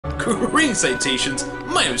Greeting citations,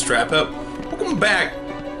 my name is DrapPep. Welcome back.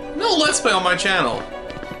 No Let's Play on my channel.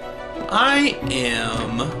 I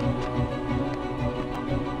am...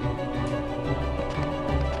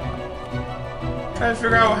 trying to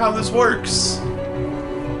figure out how this works.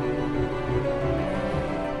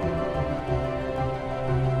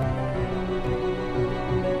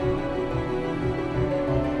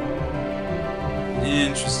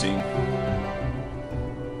 Interesting.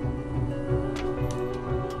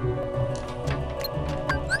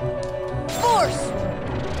 Force.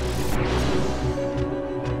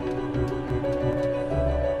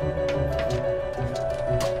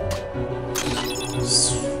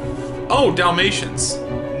 Oh, Dalmatians.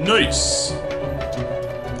 Nice.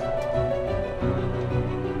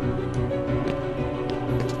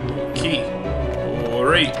 Key.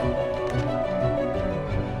 Alright.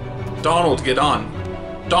 Donald, get on.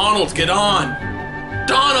 Donald, get on!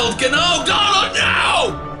 Donald, get on! Donald,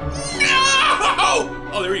 no! No!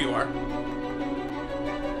 Oh, there you are.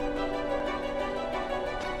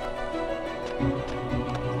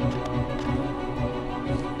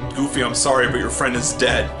 Goofy, I'm sorry, but your friend is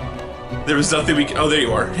dead. There was nothing we can... Oh, there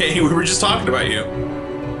you are. Hey, we were just talking about you.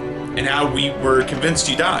 And how we were convinced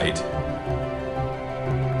you died.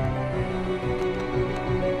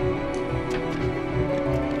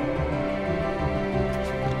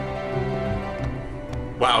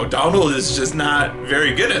 Wow, Donald is just not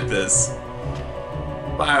very good at this.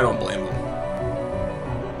 But I don't blame him.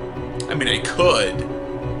 I mean, I could,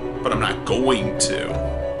 but I'm not going to.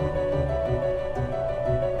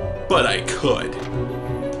 But I could.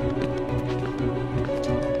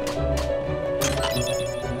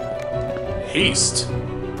 Haste.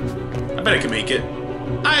 I bet I can make it.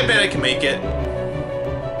 I bet I can make it.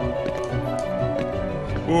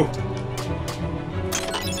 Ooh.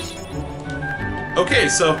 Okay,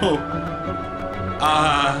 so,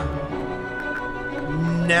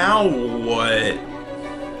 now what?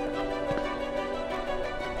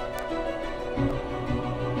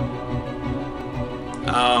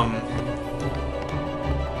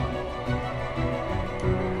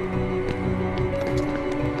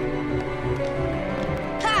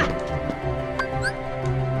 Ha!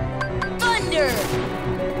 Thunder.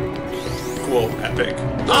 Cool, epic.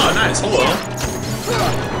 Oh, nice, hello.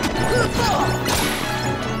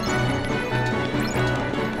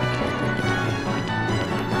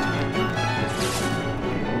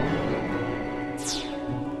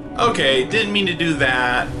 Okay, didn't mean to do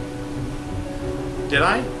that. Did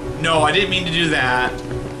I? No, I didn't mean to do that.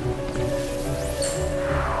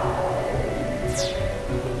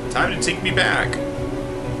 Time to take me back.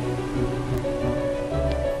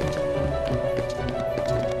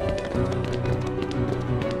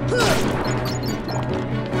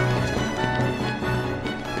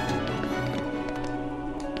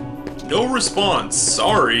 No response.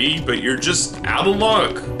 Sorry, but you're just out of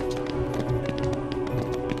luck.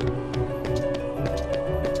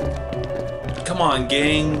 Come on,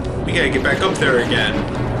 gang. We gotta get back up there again.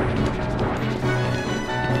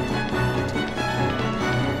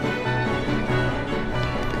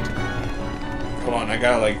 Hold on, I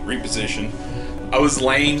gotta like reposition. I was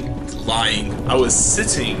lying. I was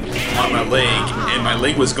sitting on my leg, and my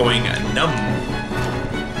leg was going numb.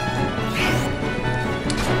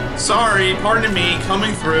 Sorry, pardon me,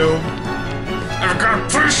 coming through. I've got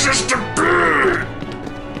places to be!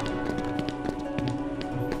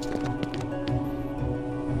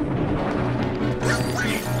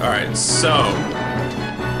 Alright, so...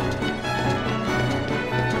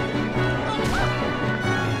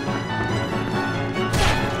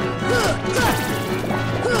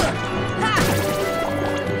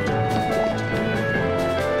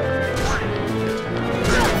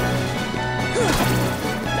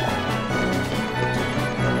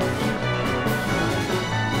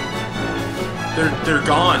 They're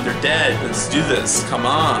gone, they're dead. Let's do this, come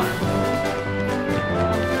on.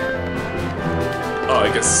 Oh, I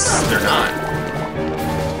guess they're not.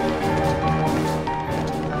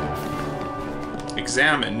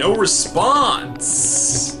 Examine. No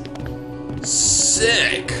response.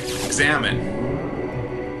 Sick. Examine.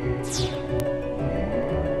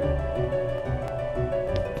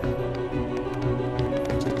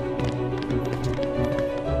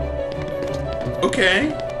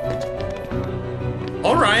 Okay.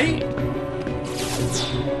 All right.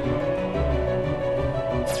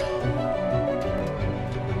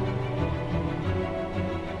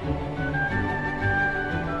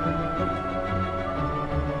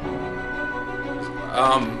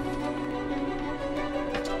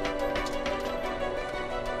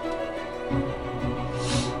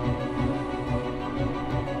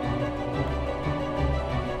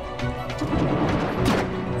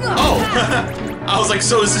 I was like,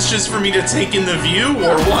 so is this just for me to take in the view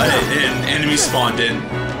or what? And enemies spawned in.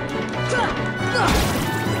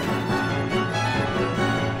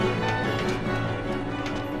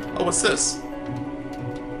 Oh, what's this?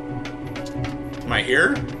 Am I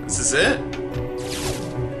here? This is it?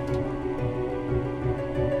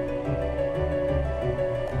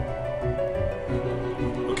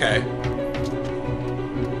 Okay.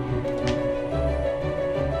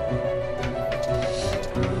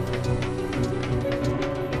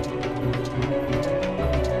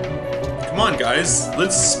 Come on, guys.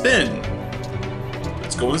 Let's spin.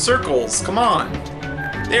 Let's go in circles. Come on.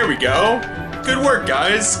 There we go. Good work,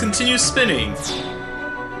 guys. Continue spinning.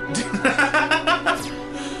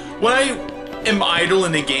 When I am idle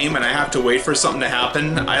in a game and I have to wait for something to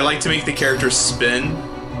happen, I like to make the character spin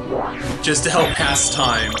just to help pass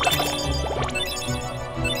time.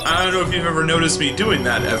 I don't know if you've ever noticed me doing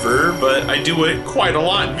that ever, but I do it quite a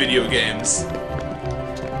lot in video games.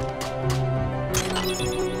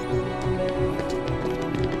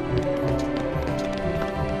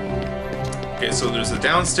 Okay, so there's the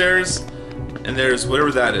downstairs, and there's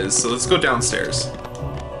whatever that is, so let's go downstairs.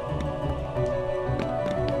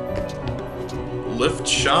 Lift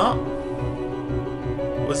shop?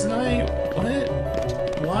 Wasn't I? What?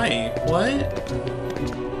 Why? What?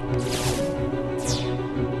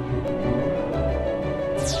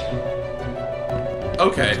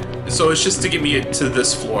 Okay, so it's just to get me to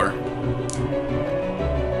this floor.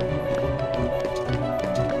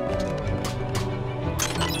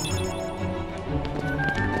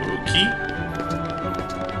 Okay.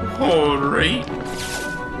 Alright.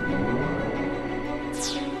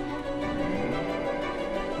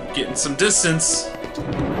 Getting some distance.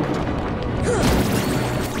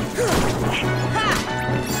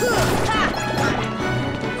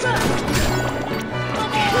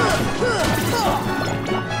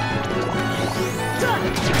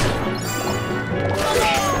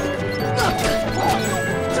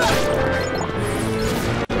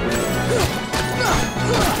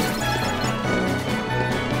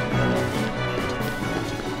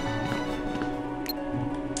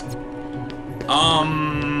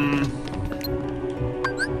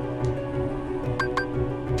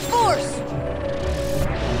 Force.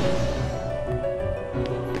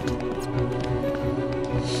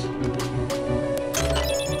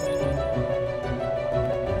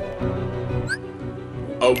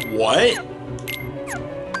 A what?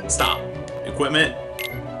 Stop. Equipment.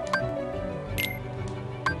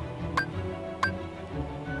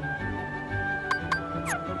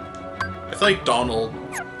 I feel like Donald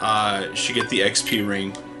should get the XP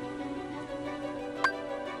ring.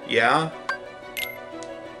 Yeah?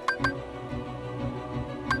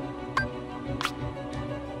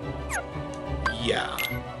 Yeah.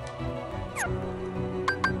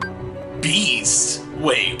 Beast?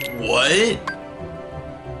 Wait, what?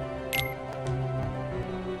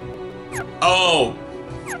 Oh,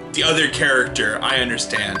 the other character. I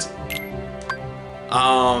understand.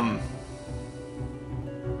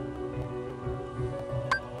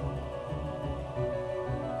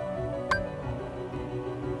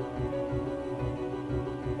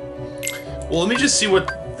 Well, let me just see what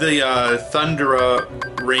the Thundera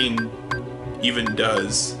Rain even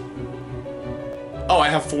does. Oh, I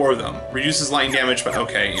have 4 of them. Reduces lightning damage, but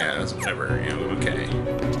okay, yeah, that's whatever. Yeah, okay.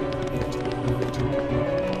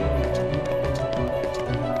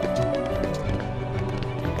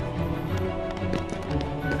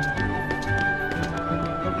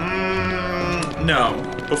 No.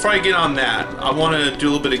 Before I get on that, I want to do a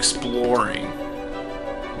little bit of exploring.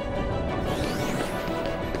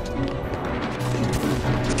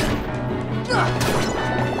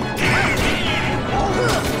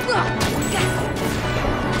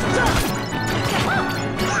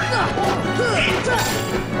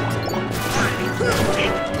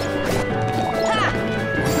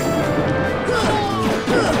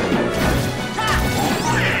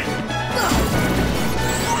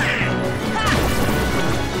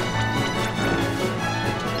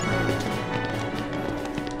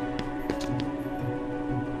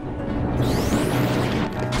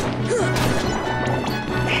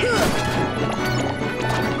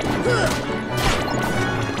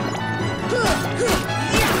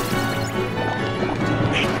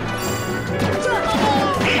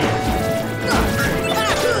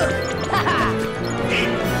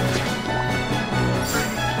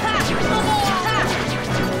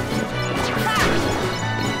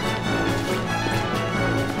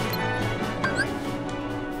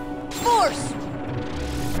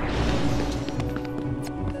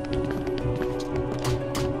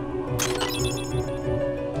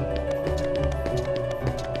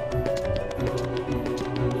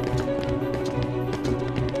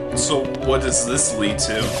 So what does this lead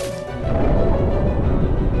to?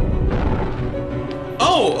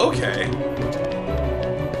 Oh, okay.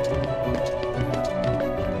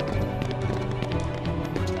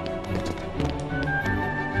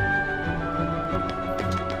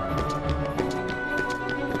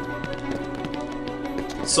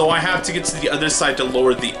 So I have to get to the other side to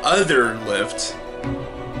lower the other lift.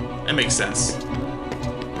 That makes sense.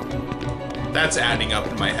 That's adding up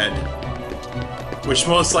in my head. Which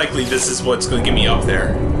most likely this is what's going to get me up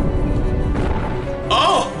there.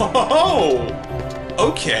 Oh!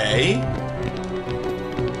 Okay.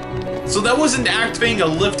 So that wasn't activating a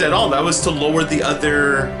lift at all. That was to lower the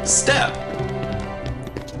other step.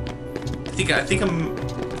 I think I'm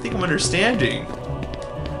understanding.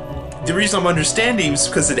 The reason I'm understanding is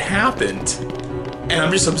because it happened. And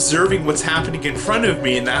I'm just observing what's happening in front of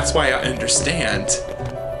me, and that's why I understand.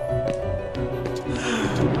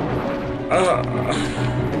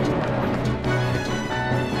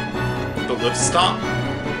 The lift stop.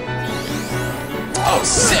 Oh,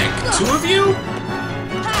 sick! 2 of you?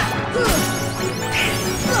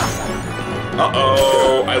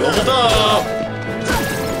 Uh-oh, I leveled up!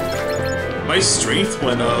 My strength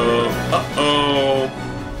went up. Uh-oh.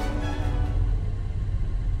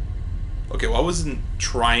 Okay, well, I wasn't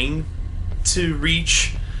trying to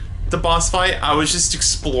reach the boss fight. I was just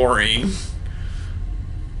exploring.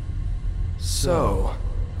 So,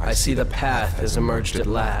 I see the path has emerged at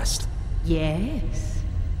last. Yes.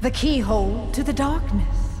 The keyhole to the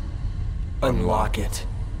darkness. Unlock it,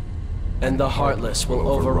 and the Heartless will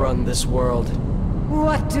overrun this world.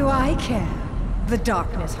 What do I care? The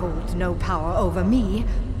darkness holds no power over me.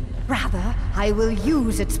 Rather, I will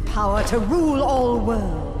use its power to rule all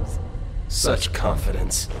worlds. Such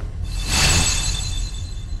confidence.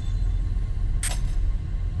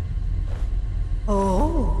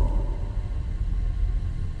 Oh.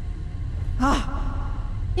 Ah.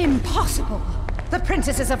 Impossible. The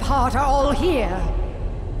princesses of Heart are all here.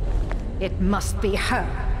 It must be her.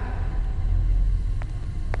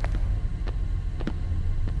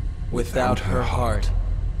 Without her heart,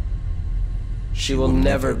 she will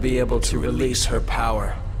never be able to release her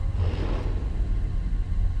power.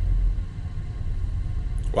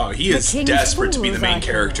 Wow, he is desperate to be the main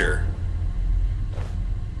character.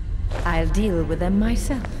 I'll deal with them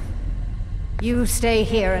myself. You stay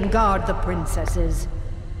here and guard the princesses.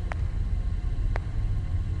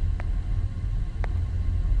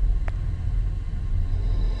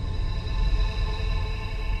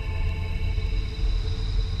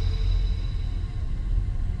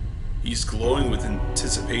 He's glowing with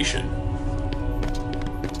anticipation.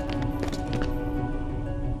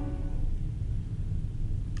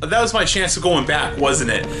 That was my chance of going back, wasn't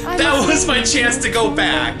it? That was my chance to go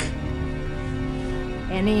back!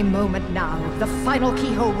 Any moment now, the final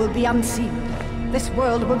keyhole will be unsealed. This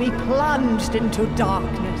world will be plunged into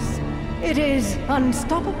darkness. It is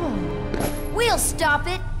unstoppable. We'll stop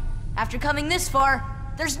it. After coming this far,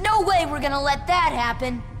 there's no way we're gonna let that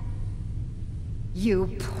happen.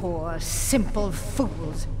 You poor, simple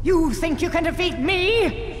fools. You think you can defeat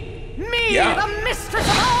me? Me, Yeah. the mistress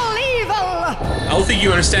of all evil! I don't think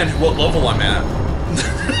you understand what level I'm at.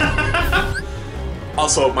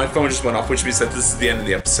 Also, my phone just went off, which means that this is the end of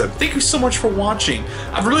the episode. Thank you so much for watching.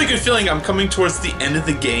 I have a really good feeling I'm coming towards the end of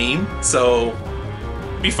the game, so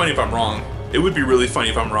it'd be funny if I'm wrong. It would be really funny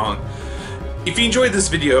if I'm wrong. If you enjoyed this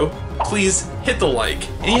video, please hit the like.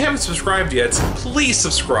 And if you haven't subscribed yet, please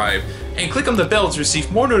subscribe. And click on the bell to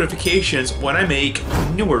receive more notifications when I make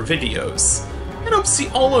newer videos. And I'll see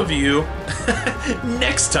all of you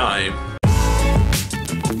next time.